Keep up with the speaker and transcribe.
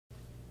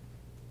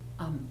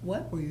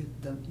What were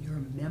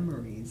your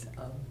memories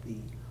of the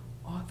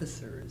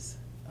officers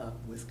of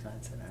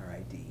Wisconsin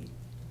RID? The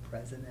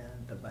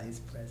president, the vice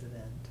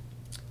president?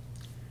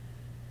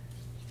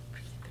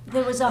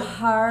 There was a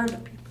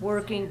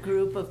hard-working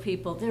group of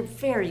people. They're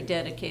very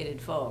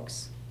dedicated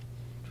folks.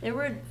 They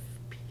were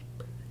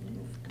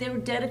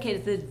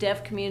dedicated to the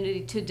deaf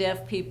community, to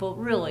deaf people,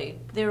 really.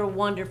 They were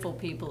wonderful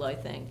people, I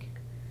think.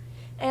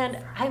 And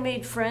I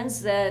made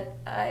friends that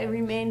I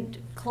remained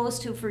close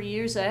to for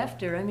years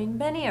after. I mean,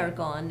 many are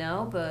gone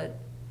now, but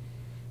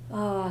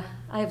I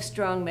have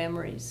strong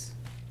memories.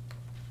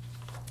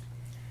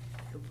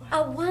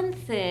 One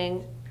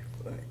thing,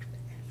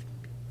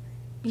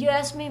 you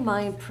asked me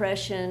my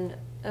impression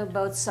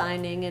about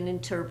signing and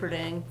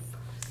interpreting.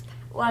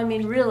 Well, I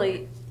mean,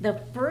 really,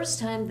 the first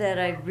time that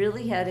I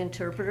really had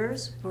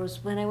interpreters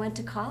was when I went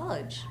to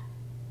college.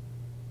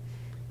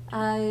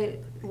 I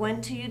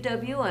went to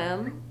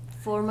UWM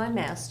for my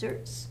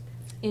master's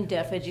in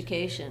deaf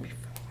education.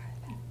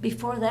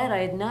 Before that, I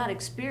had not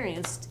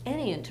experienced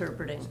any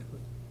interpreting.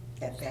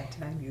 At that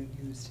time, you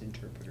used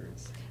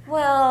interpreters?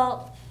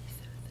 Well,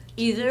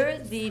 either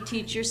the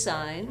teacher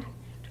signed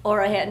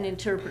or I had an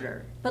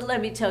interpreter. But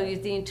let me tell you,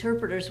 the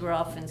interpreters were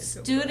often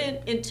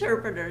student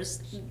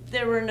interpreters.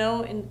 There were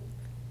no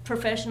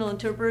professional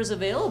interpreters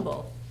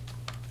available.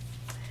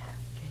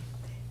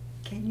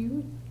 Can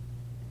you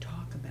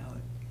talk about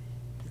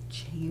the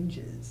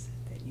changes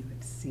that you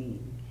have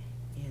seen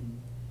in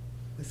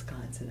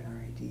Wisconsin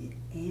RID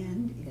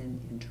and in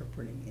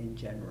interpreting in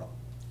general?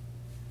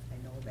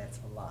 I know that's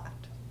a lot.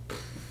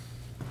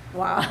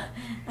 Wow.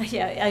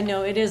 Yeah, I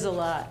know, it is a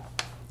lot.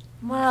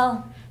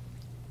 Well,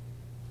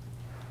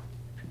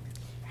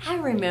 I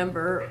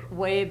remember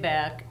way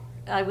back,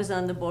 I was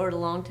on the board a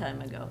long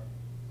time ago.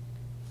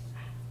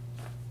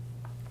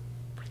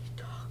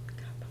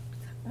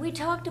 We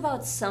talked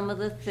about some of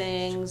the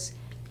things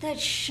that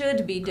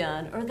should be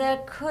done or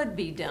that could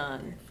be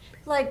done,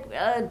 like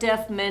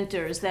deaf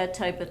mentors, that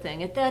type of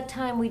thing. At that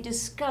time, we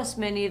discussed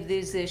many of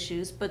these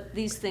issues, but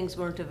these things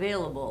weren't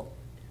available.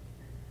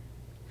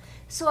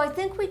 So I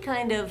think we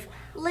kind of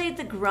laid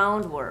the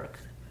groundwork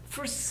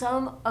for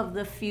some of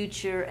the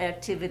future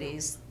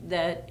activities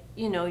that,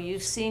 you know,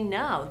 you've seen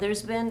now.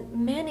 There's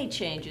been many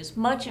changes,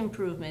 much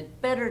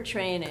improvement, better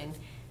training,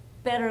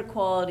 better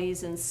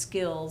qualities and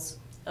skills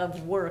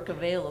of work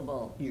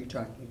available. You're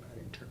talking about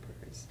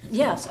interpreters?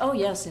 Yes, oh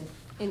yes,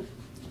 and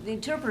the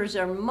interpreters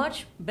are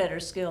much better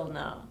skilled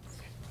now.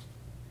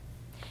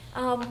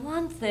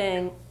 One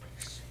thing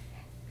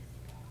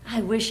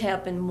I wish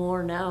happened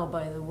more now,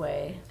 by the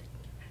way,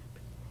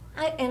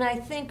 and I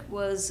think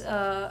was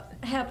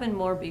happened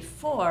more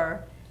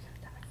before,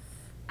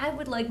 I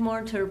would like more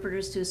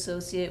interpreters to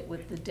associate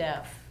with the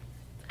deaf.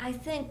 I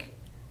think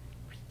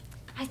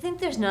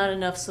there's not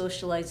enough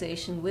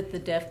socialization with the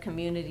deaf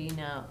community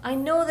now. I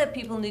know that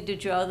people need to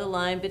draw the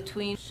line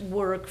between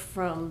work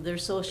from their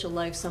social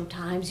life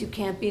sometimes. You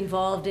can't be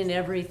involved in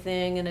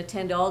everything and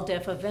attend all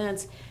deaf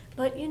events.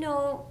 But, you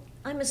know,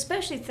 I'm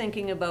especially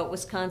thinking about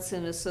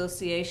Wisconsin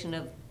Association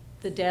of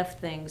the Deaf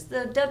things,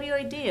 the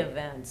WID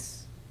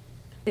events.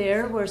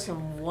 There were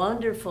some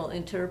wonderful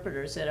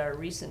interpreters at our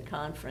recent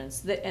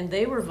conference, and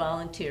they were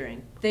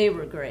volunteering. They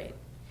were great.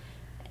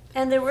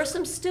 And there were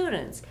some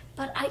students,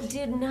 but I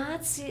did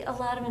not see a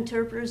lot of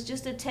interpreters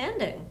just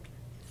attending.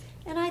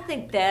 And I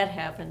think that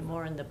happened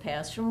more in the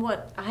past, from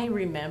what I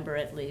remember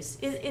at least.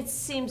 It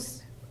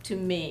seems to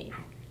me.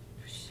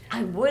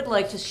 I would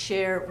like to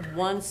share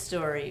one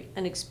story,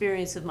 an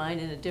experience of mine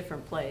in a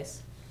different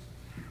place.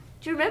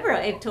 Do you remember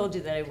I told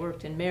you that I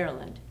worked in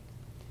Maryland?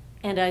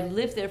 And I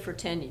lived there for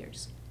 10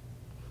 years.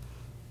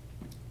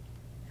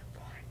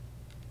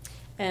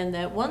 And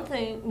that one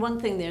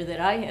thing there that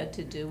I had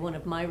to do, one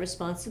of my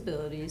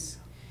responsibilities,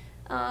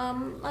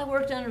 I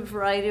worked on a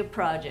variety of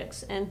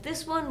projects. And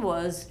this one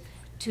was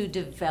to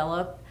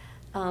develop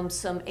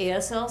some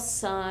ASL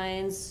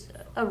signs,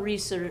 a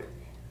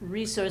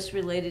resource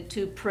related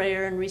to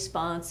prayer and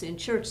response in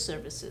church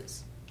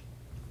services.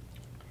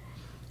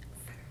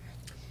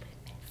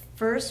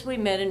 First, we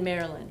met in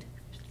Maryland.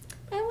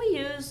 And we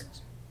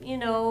used, you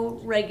know,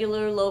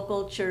 regular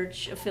local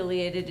church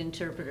affiliated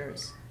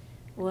interpreters.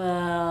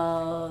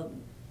 Well,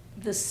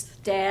 the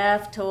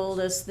staff told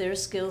us their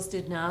skills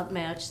did not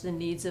match the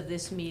needs of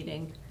this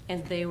meeting,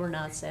 and they were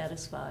not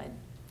satisfied.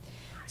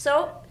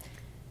 So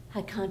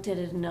I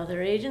contacted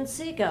another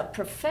agency, got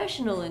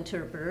professional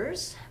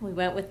interpreters. We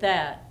went with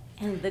that,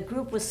 and the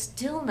group was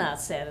still not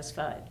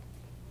satisfied.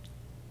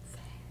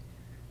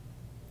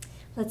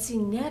 Let's see,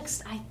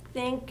 next, I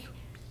think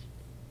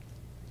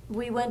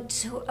we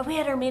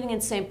had our meeting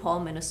in St.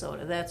 Paul,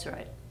 Minnesota, that's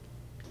right,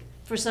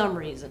 for some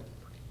reason.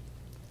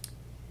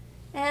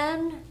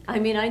 And, I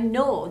mean, I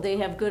know they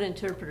have good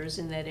interpreters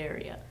in that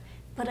area.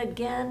 But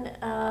again,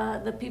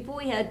 the people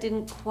we had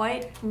didn't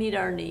quite meet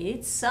our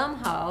needs.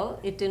 Somehow,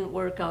 it didn't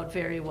work out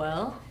very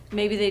well.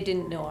 Maybe they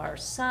didn't know our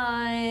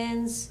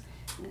signs,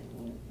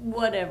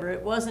 whatever.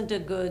 It wasn't a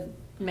good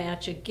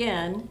match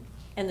again,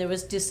 and there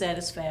was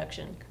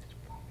dissatisfaction.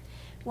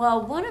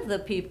 Well, one of the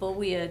people,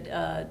 we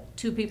had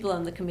two people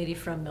on the committee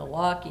from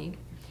Milwaukee,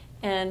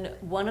 and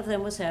one of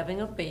them was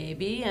having a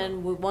baby,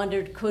 and we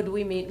wondered, could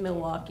we meet in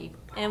Milwaukee?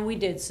 And we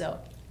did so.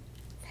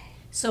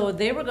 So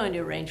they were going to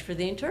arrange for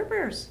the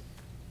interpreters.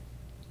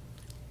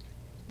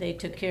 They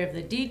took care of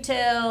the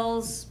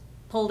details,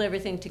 pulled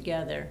everything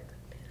together.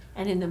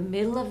 And in the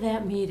middle of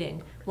that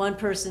meeting, one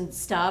person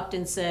stopped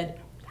and said,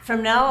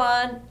 from now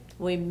on,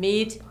 we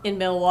meet in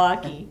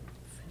Milwaukee.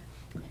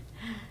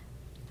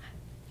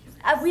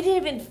 We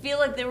didn't even feel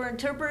like there were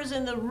interpreters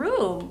in the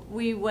room.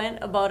 We went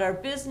about our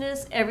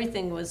business.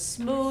 Everything was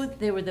smooth.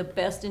 They were the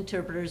best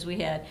interpreters we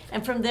had.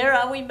 And from there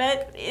on, we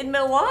met in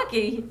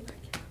Milwaukee.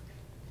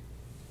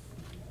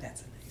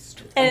 That's a nice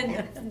story.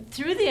 And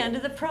through the end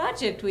of the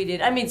project, we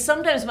did. I mean,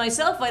 sometimes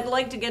myself, I'd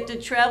like to get to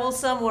travel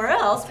somewhere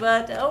else,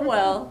 but oh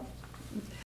well.